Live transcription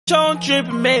on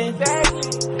dripping, man.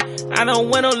 I don't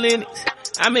wear no Linux.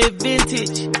 I'm in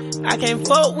vintage. I can't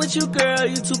fuck with you, girl.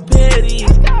 You too petty.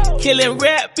 Killing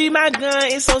rap be my gun.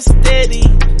 It's so steady.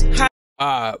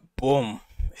 Boom.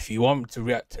 If you want me to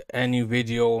react to any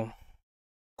video,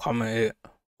 comment it,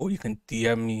 or you can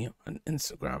DM me on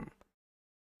Instagram.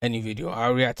 Any video,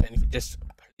 I'll react to anything. Just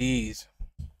please,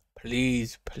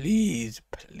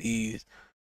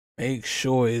 make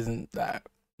sure it isn't that.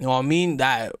 You know what I mean?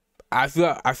 That I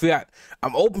feel like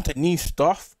I'm open to new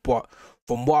stuff, but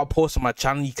from what I post on my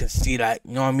channel, you can see that,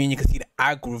 you know what I mean? You can see the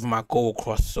algorithm I go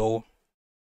across. So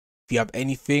if you have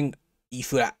anything you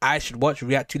feel like I should watch,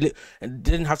 react to it, and it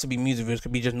doesn't have to be music videos, it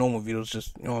could be just normal videos,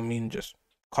 just, you know what I mean? Just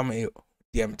comment it,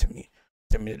 DM it to me,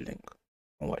 send me the link,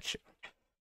 and watch it.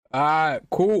 Alright,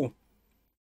 cool.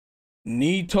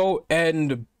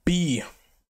 NitoNB.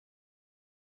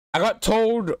 I got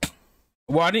told,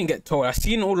 well, I didn't get told, I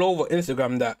seen all over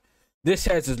Instagram that this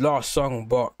is his last song,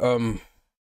 but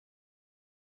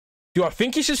do I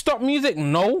think he should stop music?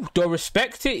 No. Do I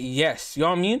respect it? Yes. You know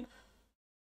what I mean?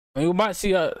 And you might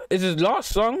see is his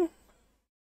last song?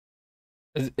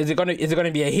 Is it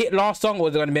gonna be a hit last song, or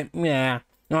is it gonna be meh?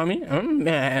 You know what I mean?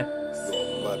 Meh.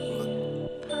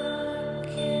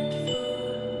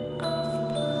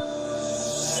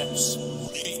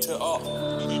 Beat it up.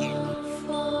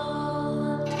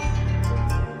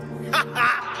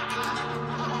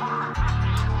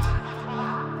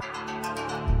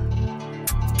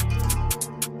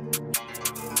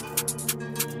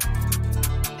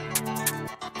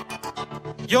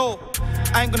 Yo,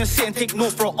 I ain't gonna sit and take no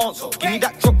for an answer. Give me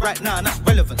that drop right now, and that's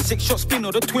relevant. 6 shot spin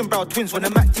or the twin brow twins when the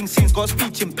Mac ting sings, got a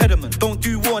speech impediment. Don't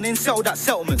do one and settle that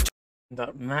settlement.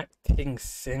 That Mac ting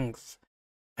sings,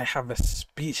 I have a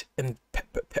speech impediment.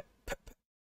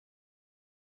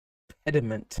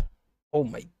 Oh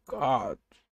my god.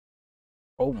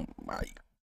 Oh my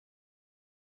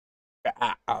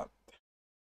god.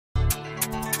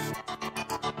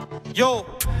 Yo,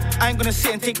 I ain't gonna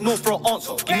sit and take no for an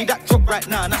answer. Give me that drop right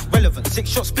now, and that's relevant. 6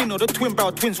 shot spin or the twin brow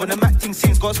twins when the Mac ting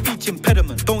sings, got a speech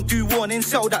impediment. Don't do one and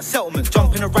settle that settlement.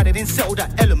 Jump in a ride and settle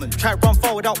that element. Try run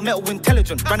far without metal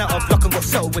intelligent. Ran out of luck and got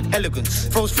settled with elegance.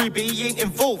 Froze free, but he ain't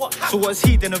involved. So what's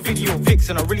he then? A video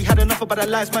vixen. I really had enough about the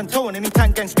lies man told.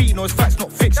 Anytime gang speaking, no, his facts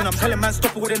not fixing. I'm telling man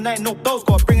stop it with a 9, no bells.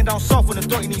 Gotta bring it down south when the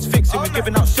dotty needs fixing. We're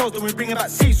giving out shells, then we bring it back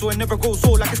sea. So it never goes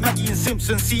all like it's Maggie and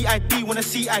Simpson. CID when a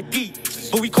CID.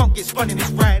 But we can't get spun in this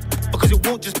ride, because it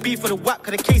won't just be for the whack,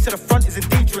 cause the case at the front is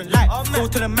endangering life. Fill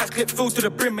to the max, clip fill to the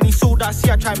brim, and he sold out. See,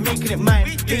 I tried making it mine.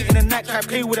 Late in the night, try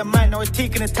play with a mind. Now it's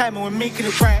taking the time and we're making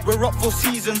it right. We're up for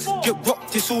seasons, get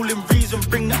rocked, it's all in reason.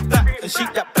 Bring that back and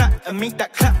shake that back and make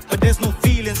that clap. But there's no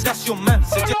feelings, that's your man.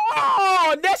 So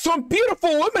oh, there's some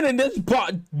beautiful women in this,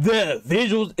 but the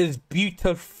visuals is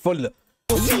beautiful.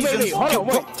 Seasons, get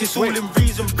rocked, it's all in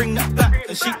reason. Bring that back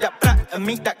and shake that back and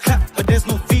make that clap. But there's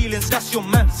no feelings, that's your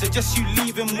man. Suggest you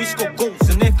leave him, we score goals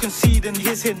and they're conceding.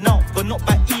 He's here now, but not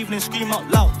by evening. Scream out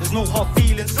loud, there's no hard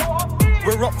feelings.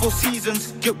 We're up for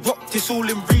seasons, get rocked, it's all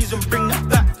in reason. Bring that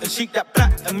back and shake that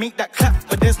back and make that clap.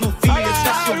 But there's no feelings,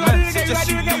 that's your man. Suggest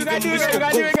you leave him, we score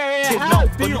goals. He's here now,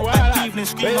 but not by evening.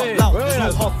 Scream out loud, there's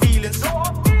no hard feelings.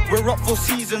 We're up for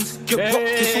seasons, get rocked,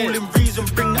 it's all in reason.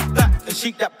 Bring that back and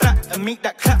shake that back and make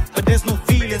that clap. But there's no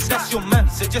feelings, that's your man.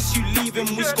 Suggest you leave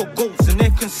him, we score goals and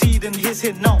they're conceding. He's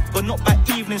here now, but not by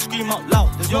evening. Scream out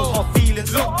loud, there's no hard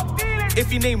feelings.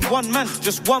 If you name one man,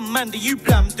 just one man that you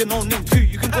blam, then I'll name 2.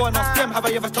 You can go and ask them, have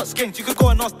I ever touched games? You can go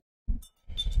and ask.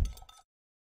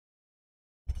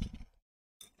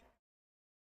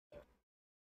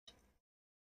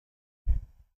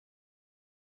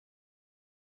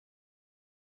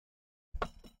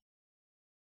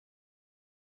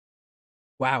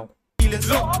 Wow.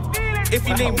 If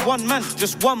you name one man,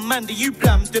 just one man that you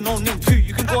blam, then I'll name 2.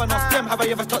 You can go and ask them, have I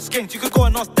ever touched games? You can go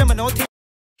and ask them and I'll take.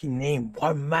 If you name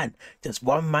one man, just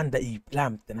one man that you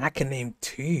blam, then I can name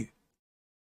 2.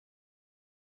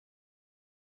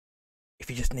 If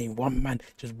you just name one man,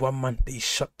 just one man that you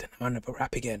shot, then I'll never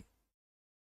rap again.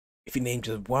 If you name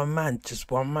just one man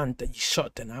that you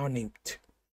shot, then I'll name 2.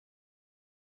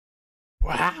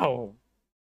 Wow.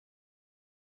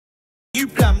 You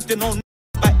blam, then I'll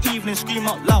by evening. Scream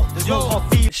out loud, there's no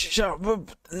hard feelings. Shut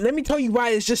up. Let me tell you why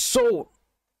it's just so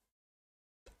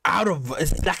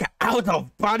it's like an out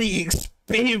of body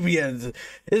experience.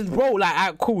 It's bro,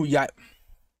 like cool, yeah.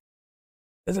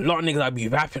 There's a lot of niggas that be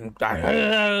rapping like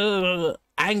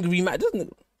angry man.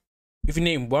 If you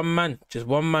name one man, just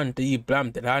one man that you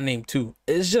blam, then I name 2.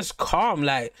 It's just calm,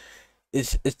 like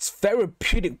it's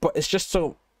therapeutic, but it's just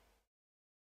so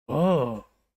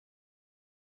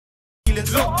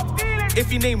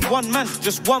If you name one man,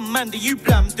 just one man that you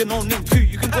blam, then I'll name two.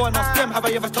 You can go and ask them, have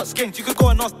I ever touched games? You can go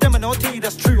and ask them and I'll tell you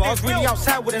that's true. I was really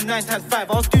outside with a 9x5. I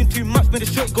was doing too much, made the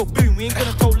shorty go boom. We ain't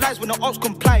gonna tell lies when the ops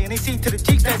comply. And they see to the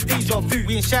cheeks, that's deja vu.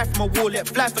 We ain't shy from a war, let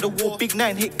fly for the war. Big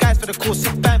 9 hit guys for the course,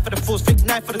 6 band for the force,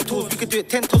 9 for the tours. We could do it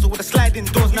 10 toes with a sliding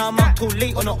doors. Now I'm out too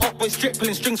late on the up boy strip,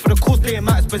 pulling strings for the course, play him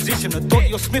out his position. A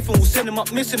Dotty or Smith and we'll send him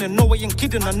up missing. And no way ain't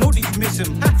kidding, I know that you miss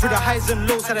him. Through the highs and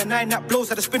lows, had a 9 that blows,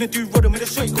 had a spinning through rhythm, made a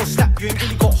shorty go slap. You ain't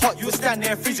really got hot, you were standing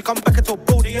there and freeze. You come back and told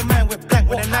bro that your man went blank.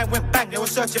 When the 9 went bang, they were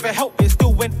searching for help, but it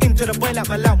still went into the boy like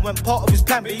my lamb. Went part of his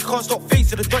plan, but he can't stop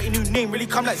facing the dirty new name, really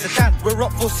come like Zidane. We're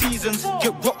up for seasons,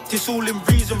 get rocked, it's all in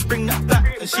reason. Bring that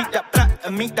back and shake that back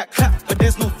and make that clap. But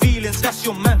there's no feelings, that's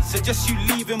your man. Suggest you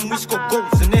leave him, we score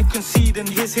goals and they're conceding.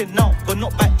 He's here now, but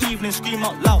not by evening. Scream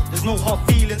out loud, there's no hard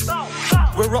feelings.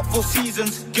 We're up for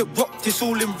seasons, get rocked, it's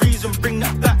all in reason. Bring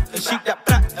that back and shake that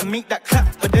back and make that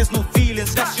clap. But there's no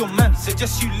feelings, that's your man.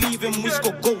 Suggest you leave him, we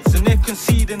score goals and they're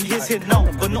conceding. He's here now,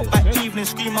 but not by evening.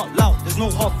 Scream out loud, there's no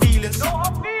hard feelings.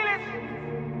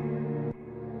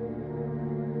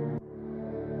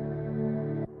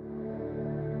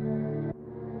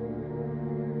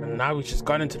 And now he's just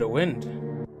gone into the wind.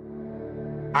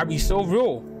 I'd be so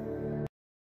real.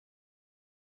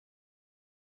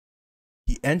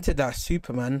 He entered that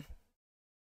Superman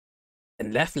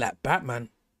and left like Batman.